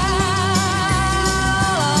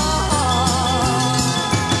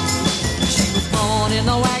while. She was born in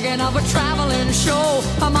the wagon of a traveling show.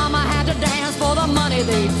 Her mama had to dance for the money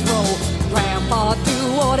they'd throw. Grandpa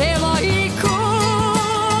do whatever he could,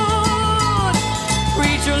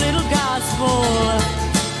 preach a little gospel,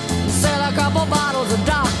 sell a couple bottles of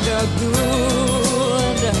Dr.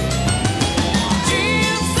 Good.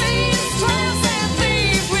 Gypsies, tramps and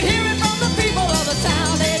thieves, we'd hear it from the people of the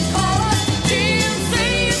town. They'd call us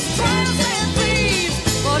gypsies, tramps and thieves.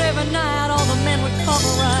 But every night all the men would come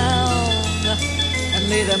around and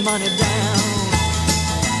lay their money down.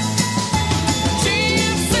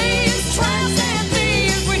 Gypsies, tramps and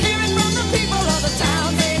thieves, we'd hear it from the people of the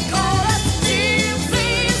town. They'd call us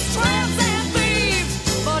gypsies, tramps and thieves.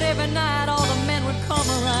 But every night all the men would come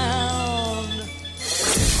around.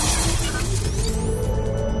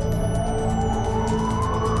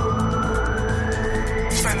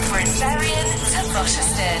 From Bryn Berrien to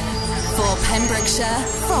Rochester. For Pembrokeshire,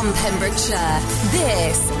 from Pembrokeshire,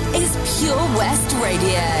 this is Pure West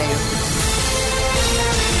Radio.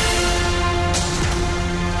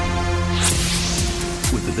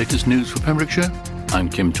 With the latest news for Pembrokeshire, I'm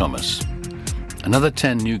Kim Thomas. Another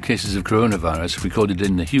 10 new cases of coronavirus recorded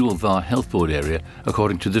in the Hywel Dda Health Board area,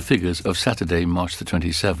 according to the figures of Saturday, March the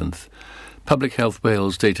 27th. Public Health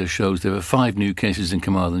Wales data shows there were 5 new cases in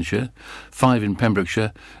Carmarthenshire, 5 in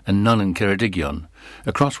Pembrokeshire and none in Ceredigion.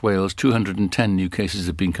 Across Wales, 210 new cases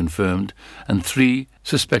have been confirmed and 3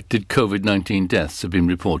 suspected COVID-19 deaths have been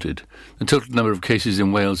reported. The total number of cases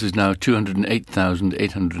in Wales is now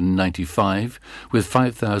 208,895, with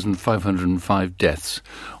 5,505 deaths.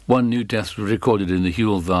 1 new death was recorded in the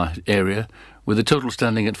Hywel Dda area, with the total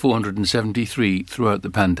standing at 473 throughout the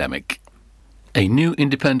pandemic. A new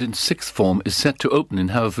independent sixth form is set to open in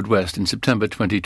Haverfordwest in September 2020.